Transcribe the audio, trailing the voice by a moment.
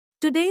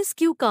Today's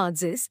cue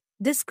cards is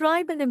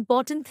describe an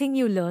important thing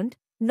you learned,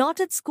 not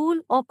at school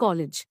or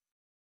college.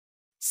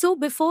 So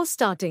before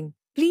starting,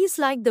 please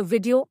like the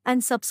video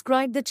and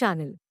subscribe the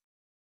channel.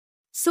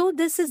 So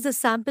this is the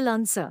sample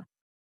answer.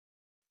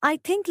 I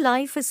think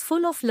life is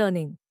full of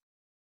learning.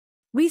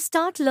 We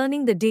start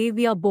learning the day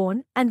we are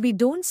born and we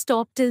don't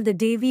stop till the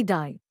day we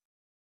die.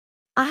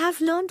 I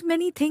have learned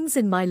many things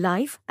in my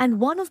life, and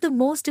one of the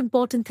most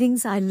important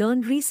things I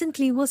learned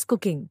recently was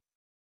cooking.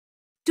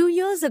 2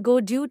 years ago,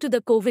 due to the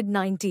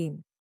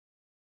COVID-19,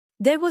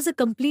 there was a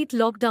complete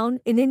lockdown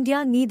in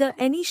India. Neither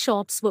any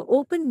shops were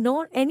open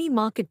nor any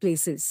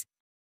marketplaces.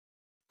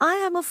 I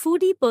am a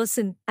foodie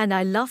person and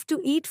I love to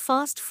eat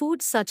fast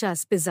food such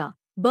as pizza,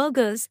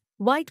 burgers,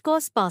 white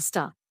sauce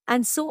pasta,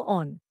 and so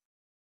on.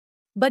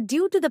 But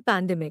due to the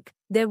pandemic,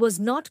 there was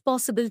not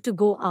possible to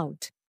go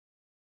out.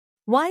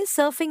 While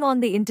surfing on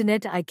the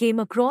internet, I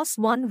came across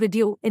one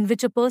video in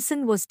which a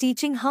person was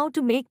teaching how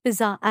to make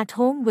pizza at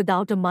home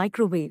without a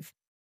microwave.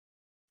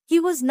 He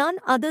was none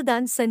other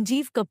than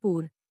Sanjeev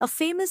Kapoor, a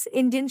famous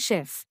Indian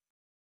chef.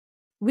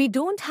 We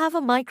don't have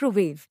a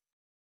microwave.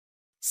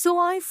 So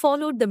I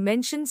followed the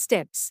mentioned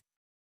steps.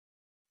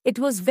 It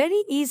was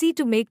very easy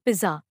to make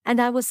pizza and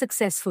I was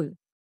successful.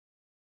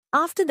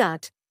 After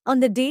that, on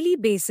the daily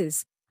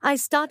basis, I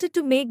started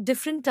to make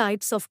different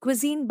types of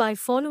cuisine by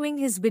following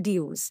his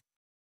videos.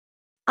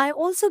 I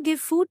also give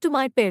food to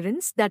my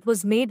parents that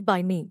was made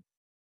by me.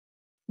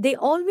 They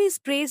always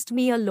praised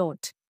me a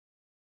lot.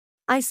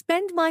 I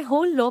spent my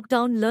whole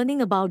lockdown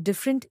learning about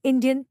different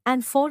Indian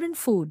and foreign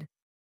food.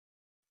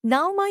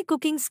 Now my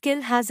cooking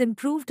skill has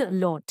improved a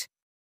lot.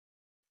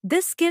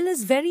 This skill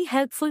is very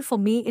helpful for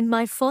me in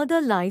my further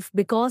life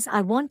because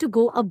I want to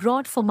go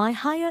abroad for my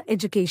higher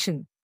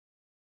education.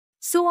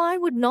 So I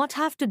would not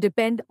have to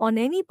depend on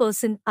any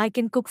person. I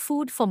can cook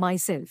food for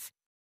myself.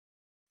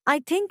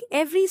 I think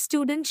every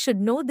student should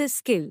know this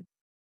skill.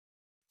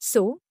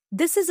 So,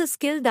 this is a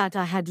skill that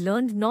I had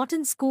learned not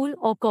in school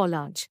or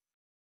college.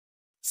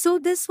 So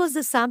this was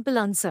the sample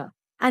answer,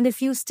 and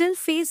if you still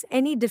face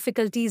any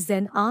difficulties,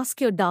 then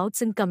ask your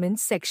doubts in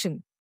comments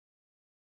section.